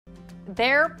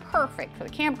They're perfect for the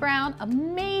campground,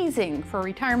 amazing for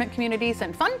retirement communities,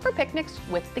 and fun for picnics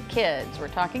with the kids. We're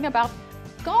talking about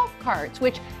golf carts,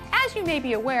 which, as you may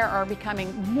be aware, are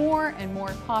becoming more and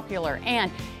more popular. And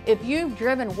if you've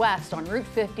driven west on Route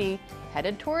 50,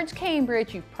 headed towards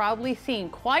Cambridge, you've probably seen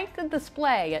quite the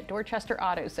display at Dorchester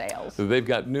Auto Sales. They've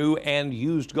got new and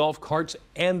used golf carts,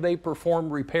 and they perform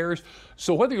repairs.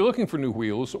 So whether you're looking for new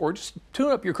wheels or just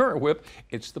tune up your current whip,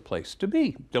 it's the place to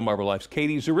be. Delmarva Life's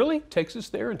Katie Zerilli takes us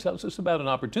there and tells us about an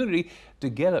opportunity to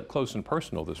get up close and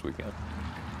personal this weekend.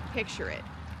 Picture it.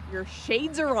 Your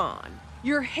shades are on.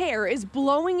 Your hair is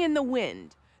blowing in the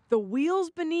wind. The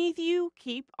wheels beneath you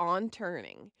keep on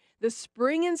turning. The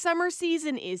spring and summer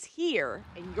season is here,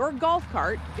 and your golf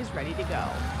cart is ready to go.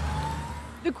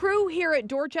 The crew here at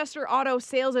Dorchester Auto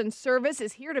Sales and Service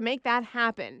is here to make that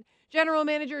happen. General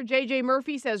Manager J.J.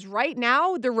 Murphy says right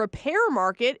now the repair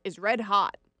market is red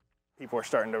hot. People are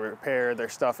starting to repair their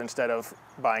stuff instead of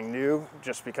buying new,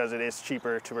 just because it is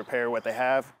cheaper to repair what they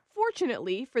have.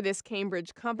 Fortunately for this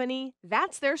Cambridge company,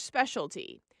 that's their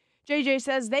specialty. JJ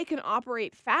says they can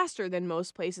operate faster than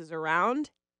most places around,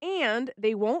 and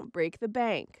they won't break the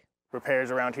bank.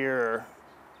 Repairs around here are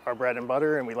our bread and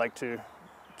butter, and we like to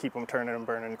keep them turning and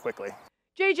burning quickly.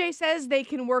 JJ says they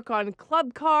can work on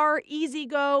Club Car, Easy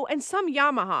Go, and some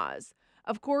Yamahas.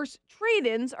 Of course,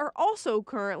 trade-ins are also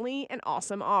currently an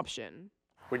awesome option.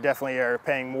 We definitely are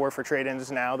paying more for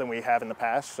trade-ins now than we have in the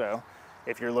past, so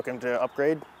if you're looking to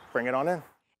upgrade, bring it on in.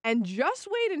 And just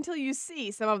wait until you see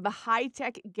some of the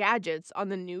high-tech gadgets on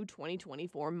the new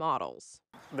 2024 models.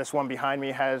 This one behind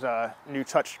me has a new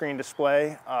touchscreen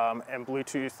display and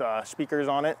Bluetooth speakers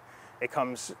on it. It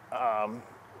comes,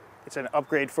 it's an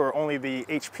upgrade for only the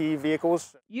HP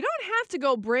vehicles. You don't have to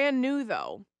go brand new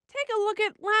though. Take a look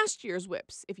at last year's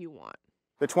whips if you want.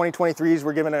 The 2023s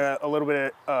we're giving a little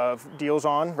bit of deals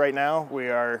on right now. We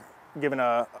are giving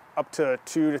up to $2,000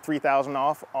 to $3,000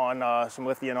 off on some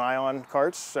lithium-ion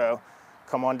carts. So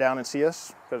come on down and see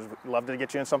us, because we'd love to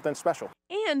get you in something special.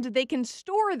 And they can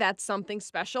store that something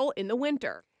special in the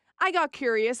winter. I got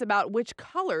curious about which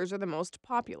colors are the most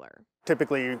popular.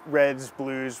 Typically reds,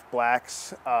 blues,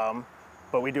 blacks,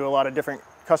 but we do a lot of different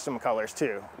custom colors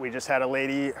too. We just had a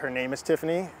lady, her name is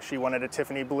Tiffany. She wanted a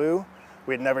Tiffany blue.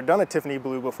 We had never done a Tiffany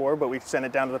blue before, but we sent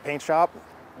it down to the paint shop.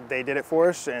 They did it for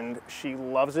us, and she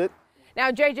loves it. Now,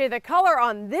 JJ, the color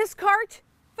on this cart,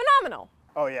 phenomenal.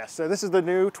 Oh yeah, so this is the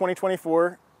new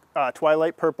 2024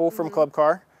 Twilight Purple from Club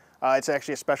Car. It's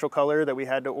actually a special color that we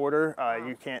had to order.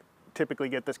 You can't typically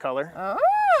get this color. Oh.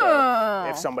 So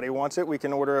if somebody wants it, we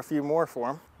can order a few more for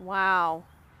them. Wow.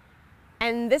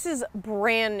 And this is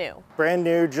brand new. Brand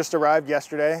new, just arrived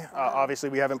yesterday. Obviously,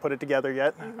 we haven't put it together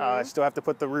yet. Still have to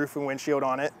put the roof and windshield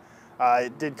on it.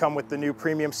 It did come with the new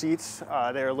premium seats.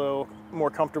 They're a little more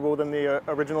comfortable than the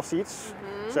original seats.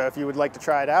 So if you would like to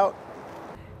try it out.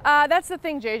 That's the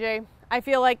thing, JJ. I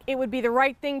feel like it would be the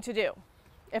right thing to do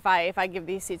if I give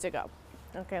these seats a go.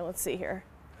 Okay, let's see here.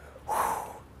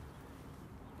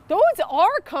 Those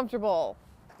are comfortable.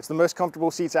 It's the most comfortable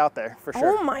seats out there, for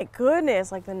sure. Oh my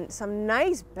goodness, like some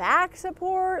nice back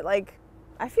support. Like,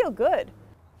 I feel good.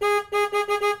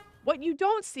 What you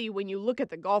don't see when you look at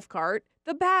the golf cart,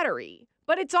 the battery.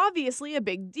 But it's obviously a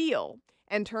big deal.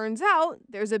 And turns out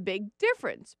there's a big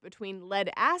difference between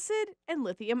lead acid and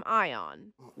lithium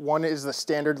ion. One is the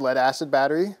standard lead acid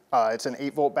battery. It's an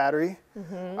 8-volt battery.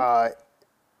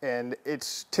 And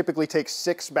it typically takes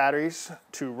 6 batteries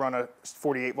to run a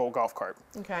 48-volt golf cart.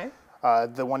 Okay.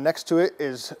 The one next to it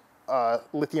is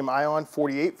lithium ion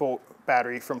 48-volt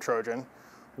battery from Trojan.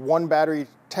 One battery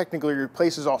technically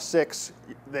replaces all 6,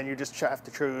 then you just have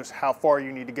to choose how far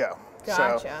you need to go.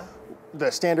 Gotcha. So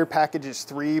the standard package is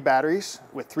 3 batteries.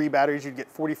 With 3 batteries, you'd get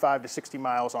 45 to 60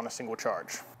 miles on a single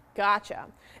charge. Gotcha.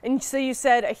 And so you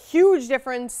said a huge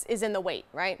difference is in the weight,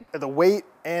 right? The weight,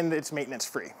 and it's maintenance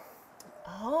free.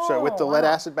 Oh, so with the lead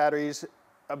acid batteries,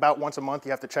 about once a month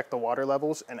you have to check the water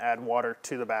levels and add water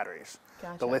to the batteries.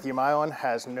 Gotcha. The lithium ion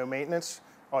has no maintenance.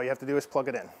 All you have to do is plug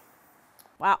it in.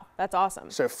 Wow, that's awesome.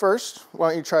 So first, why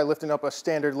don't you try lifting up a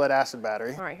standard lead acid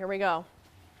battery. All right, here we go.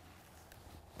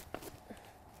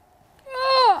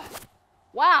 Oh,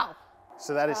 wow.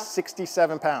 So that is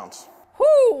 67 pounds.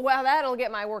 Whew, well, that'll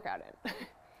get my workout in.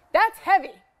 That's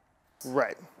heavy.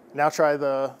 Right. Now try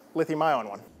the lithium ion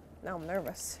one. Now I'm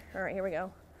nervous. All right, here we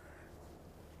go.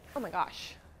 Oh my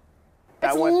gosh.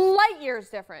 That It's one, light years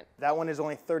different. that one is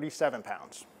only 37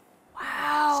 pounds.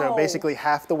 Wow. So basically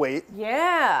half the weight,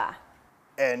 Yeah.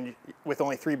 and with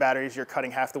only 3 batteries, you're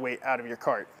cutting half the weight out of your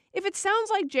cart. If it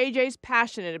sounds like JJ's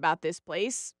passionate about this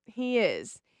place, he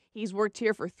is. He's worked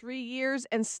here for 3 years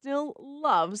and still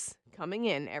loves coming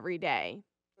in every day.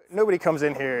 Nobody comes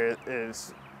in here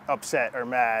is upset or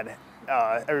mad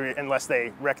unless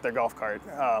they wreck their golf cart.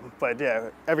 But yeah,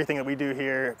 everything that we do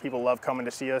here, people love coming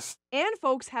to see us. And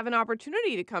folks have an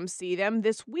opportunity to come see them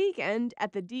this weekend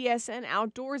at the DSN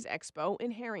Outdoors Expo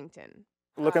in Harrington.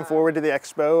 Looking forward to the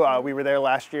expo. We were there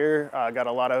last year, got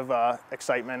a lot of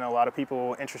excitement, a lot of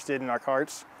people interested in our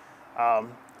carts.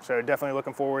 So definitely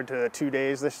looking forward to 2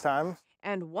 days this time.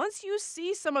 And once you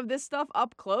see some of this stuff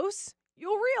up close,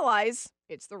 you'll realize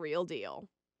it's the real deal.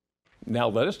 Now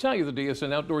let us tell you, the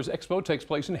DSN Outdoors Expo takes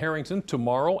place in Harrington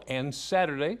tomorrow and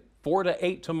Saturday, 4 to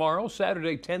 8 tomorrow,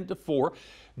 Saturday 10 to 4.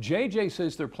 JJ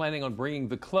says they're planning on bringing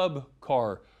the club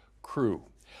car crew.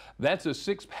 That's a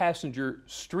 6-passenger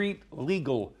street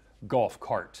legal golf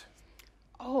cart.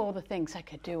 Oh, the things I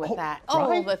could do with that.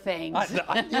 Right? Oh, the things.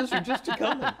 These are just a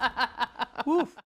coming. Woof.